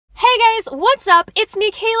guys, what's up? It's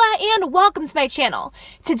me, Kayla, and welcome to my channel.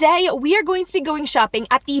 Today, we are going to be going shopping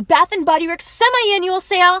at the Bath & Body Works semi-annual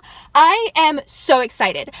sale. I am so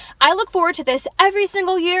excited. I look forward to this every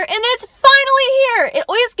single year, and it's finally here! It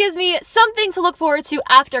always gives me something to look forward to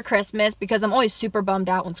after Christmas, because I'm always super bummed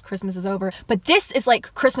out once Christmas is over. But this is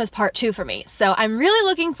like Christmas part 2 for me, so I'm really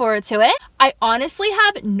looking forward to it. I honestly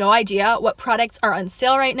have no idea what products are on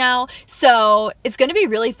sale right now, so it's going to be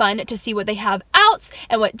really fun to see what they have out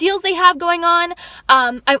and what deals they have going on.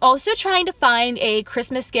 I'm also trying to find a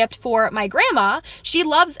Christmas gift for my grandma. She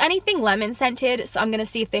loves anything lemon scented, so I'm gonna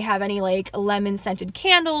see if they have any like lemon scented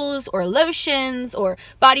candles or lotions or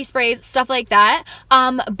body sprays, stuff like that.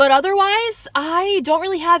 But otherwise, I don't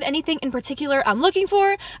really have anything in particular I'm looking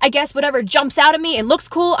for. I guess whatever jumps out at me and looks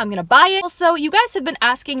cool, I'm gonna buy it. Also, you guys have been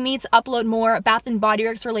asking me to upload more Bath & Body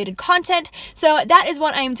Works related content, so that is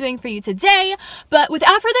what I am doing for you today. But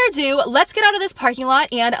without further ado, let's get out of this parking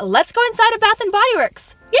lot and let's go inside of Bath & Body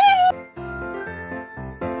Works. Yay!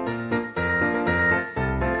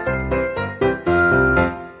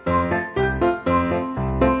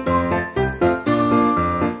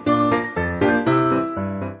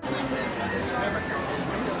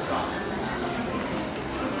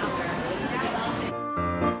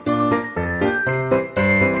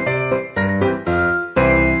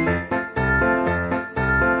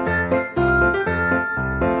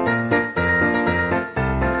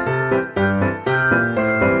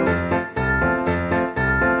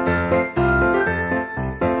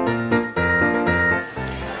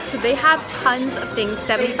 They have tons of things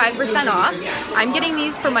 75% off. I'm getting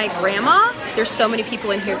these for my grandma. There's so many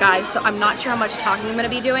people in here, guys, so I'm not sure how much talking I'm gonna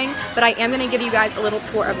be doing, but I am gonna give you guys a little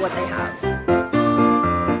tour of what they have.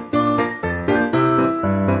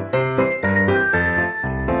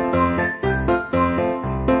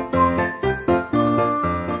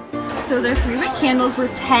 So their 3-wick candles were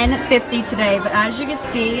 $10.50 today, but as you can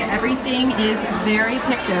see, everything is very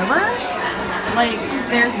picked over. Like,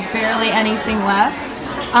 there's barely anything left.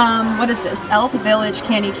 What is this? Elf Village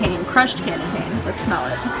candy cane, crushed candy cane. Let's smell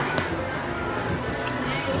it.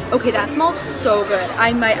 Okay, that smells so good.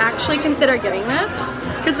 I might actually consider getting this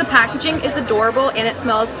because the packaging is adorable and it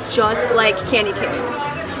smells just like candy canes.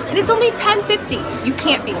 And it's only $10.50. You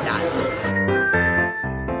can't beat that.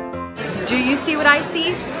 Do you see what I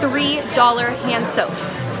see? $3 hand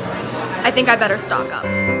soaps. I think I better stock up.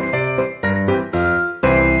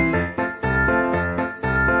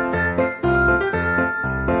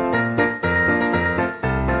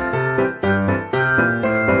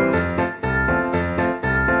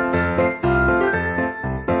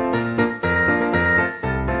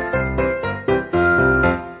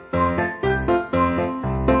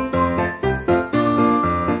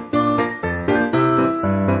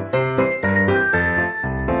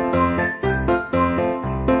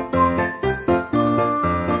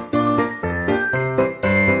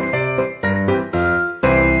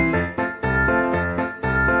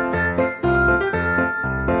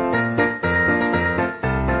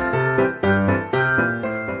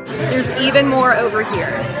 Even more over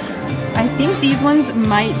here. I think these ones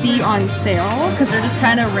might be on sale because they're just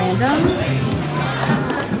kind of random.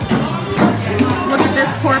 Look at this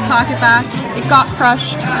poor pocket back. It got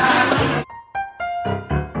crushed.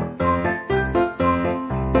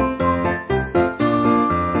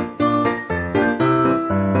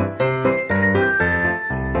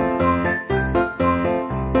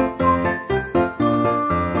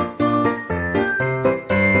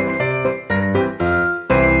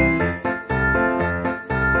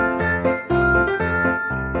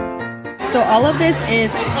 So all of this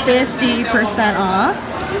is 50% off.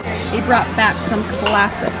 They brought back some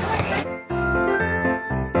classics.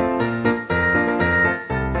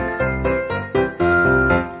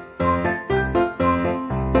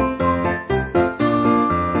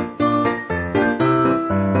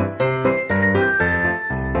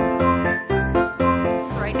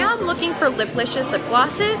 So right now I'm looking for Liplicious lip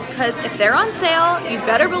glosses because if they're on sale, you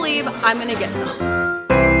better believe I'm gonna get some.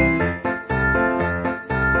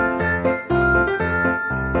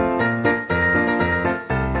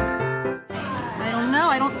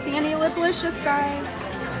 See any Liplicious,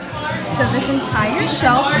 guys. So this entire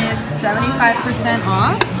shelf is 75%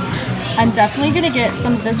 off. I'm definitely gonna get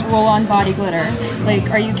some of this roll-on body glitter. Like,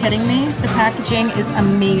 are you kidding me? The packaging is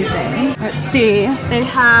amazing. Let's see. They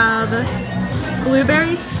have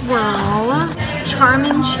blueberry swirl,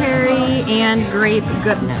 charming cherry, and grape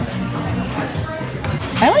goodness.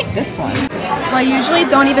 I like this one. So I usually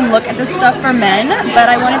don't even look at this stuff for men, but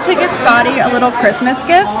I wanted to get Scotty a little Christmas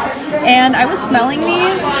gift, and I was smelling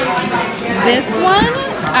these. This one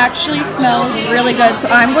actually smells really good, so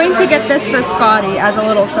I'm going to get this for Scotty as a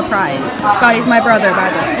little surprise. Scotty's my brother, by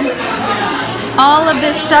the way. All of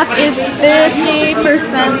this stuff is 50%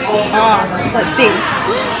 off. Let's see.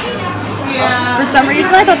 For some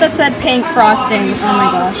reason I thought that said pink frosting. Oh my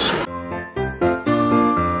gosh.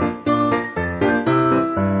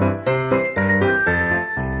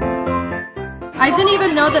 I didn't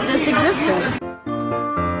even know that this existed.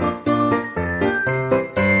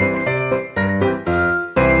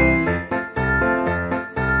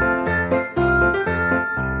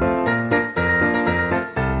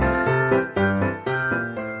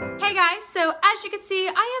 So as you can see, I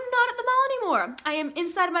am not at the mall anymore. I am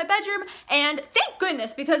inside of my bedroom, and thank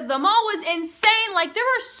goodness, because the mall was insane. Like, there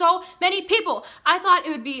were so many people. I thought it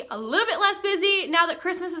would be a little bit less busy now that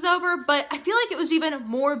Christmas is over, but I feel like it was even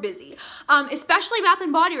more busy, especially Bath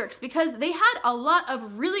 & Body Works, because they had a lot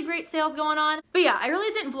of really great sales going on. But yeah, I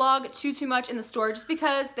really didn't vlog too much in the store just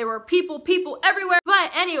because there were people everywhere.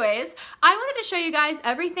 But anyways, I wanted to show you guys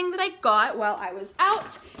everything that I got while I was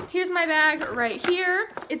out. Here's my bag right here.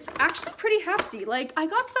 It's actually pretty hefty. Like, I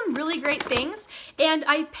got some really great things, and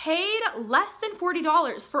I paid less than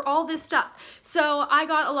 $40 for all this stuff. So I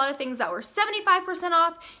got a lot of things that were 75%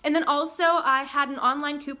 off, and then also I had an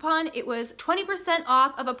online coupon. It was 20%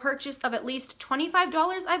 off of a purchase of at least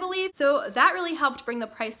 $25, I believe. So that really helped bring the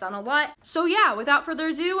price down a lot. So yeah, without further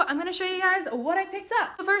ado, I'm gonna show you guys what I picked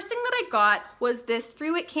up. The first thing that I got was this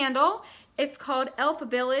 3-wick candle. It's called Elf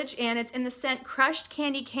Village, and it's in the scent Crushed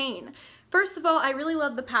Candy Cane. First of all, I really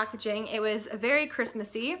love the packaging. It was very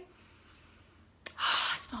Christmassy.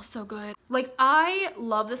 It smells so good. Like, I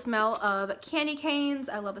love the smell of candy canes.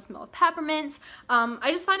 I love the smell of peppermint.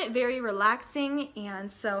 I just find it very relaxing, and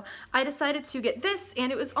so I decided to get this,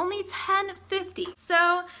 and it was only $10.50.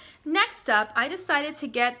 So next up, I decided to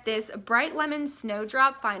get this Bright Lemon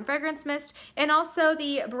Snowdrop Fine Fragrance Mist, and also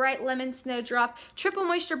the Bright Lemon Snowdrop Triple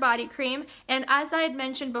Moisture Body Cream. And as I had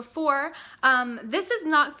mentioned before, this is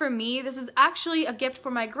not for me. This is actually a gift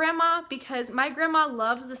for my grandma, because my grandma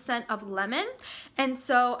loves the scent of lemon, and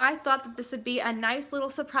so I thought that this would be a nice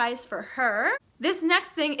little surprise for her. This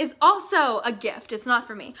next thing is also a gift. It's not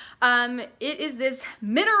for me. It is this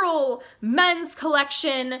Mineral Men's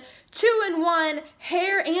Collection 2-in-1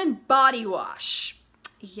 hair and body wash.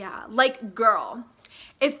 Yeah, like, girl,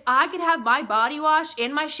 if I could have my body wash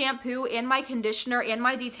and my shampoo and my conditioner and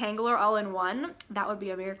my detangler all in one, that would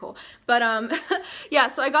be a miracle. But yeah,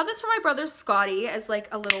 so I got this for my brother Scotty as like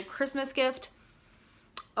a little Christmas gift.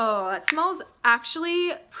 Oh, it smells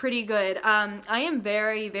actually pretty good. I am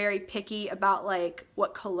very picky about like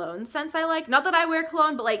what cologne scents I like. Not that I wear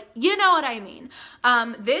cologne, but like, you know what I mean.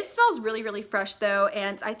 This smells really fresh though,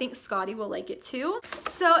 and I think Scotty will like it too.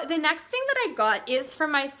 So the next thing that I got is for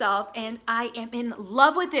myself, and I am in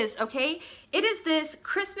love with this, okay? It is this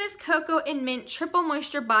Christmas Cocoa and Mint Triple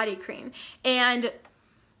Moisture Body Cream, and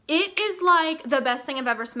it is like the best thing I've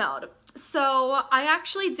ever smelled. So I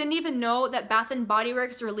actually didn't even know that Bath & Body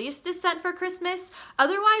Works released this scent for Christmas.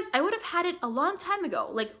 Otherwise, I would have had it a long time ago,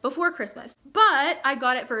 like before Christmas. But I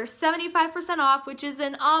got it for 75% off, which is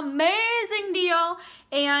an amazing deal,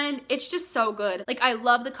 and it's just so good. Like, I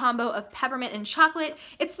love the combo of peppermint and chocolate.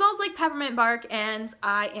 It smells like peppermint bark, and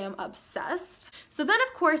I am obsessed. So then,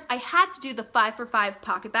 of course, I had to do the 5 for $5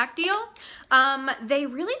 pocket back deal. They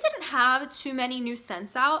really didn't have too many new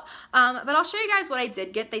scents out, but I'll show you guys what I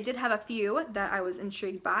did get. They did have a few that I was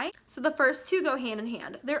intrigued by. So the first two go hand in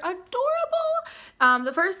hand. They're adorable.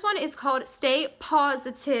 The first one is called Stay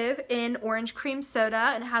Positive in Orange Cream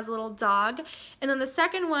Soda, and it has a little dog. And then the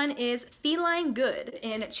second one is Feline Good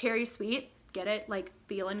in Cherry Sweet. Get it? Like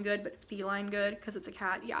feeling good, but feline good, because it's a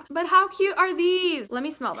cat. Yeah. But how cute are these? Let me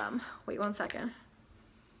smell them. Wait 1 second.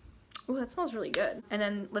 Oh, that smells really good. And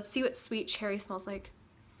then let's see what Sweet Cherry smells like.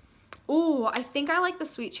 Oh, I think I like the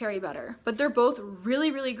Sweet Cherry better, but they're both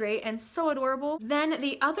really great and so adorable. Then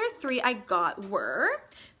the other three I got were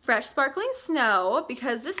Fresh Sparkling Snow,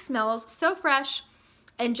 because this smells so fresh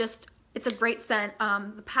and just, it's a great scent.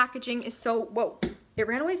 The packaging is so, whoa, it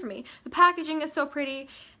ran away from me. The packaging is so pretty.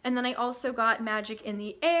 And then I also got Magic in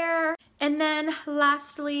the Air. And then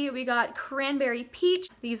lastly, we got Cranberry Peach.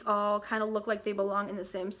 These all kind of look like they belong in the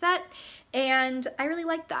same set, and I really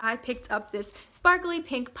like that. I picked up this sparkly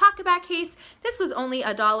pink pocket back case. This was only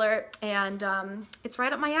 $1, and it's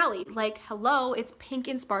right up my alley. Like, hello, it's pink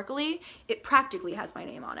and sparkly. It practically has my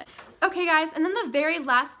name on it. Okay guys, and then the very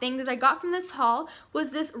last thing that I got from this haul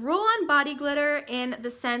was this roll-on body glitter in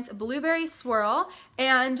the scent Blueberry Swirl,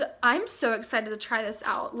 and I'm so excited to try this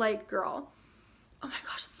out. Like, girl, oh my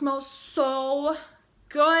gosh, it smells so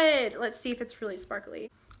good. Let's see if it's really sparkly.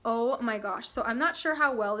 Oh my gosh, so I'm not sure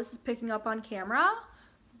how well this is picking up on camera,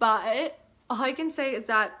 but all I can say is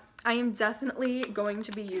that I am definitely going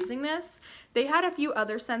to be using this. They had a few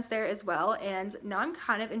other scents there as well, and now I'm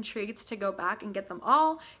kind of intrigued to go back and get them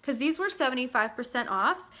all because these were 75%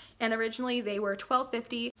 off and originally they were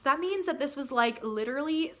 $12.50. So that means that this was like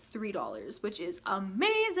literally $3, which is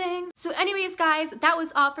amazing. So anyways, guys, that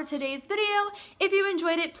was all for today's video. If you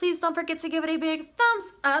enjoyed it, please don't forget to give it a big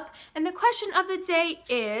thumbs up. And the question of the day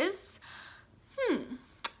is,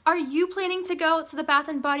 are you planning to go to the Bath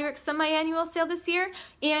 & Body Works semi-annual sale this year?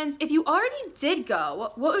 And if you already did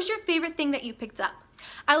go, what was your favorite thing that you picked up?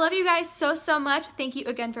 I love you guys so, so much. Thank you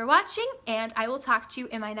again for watching, and I will talk to you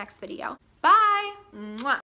in my next video. Bye! Mwah.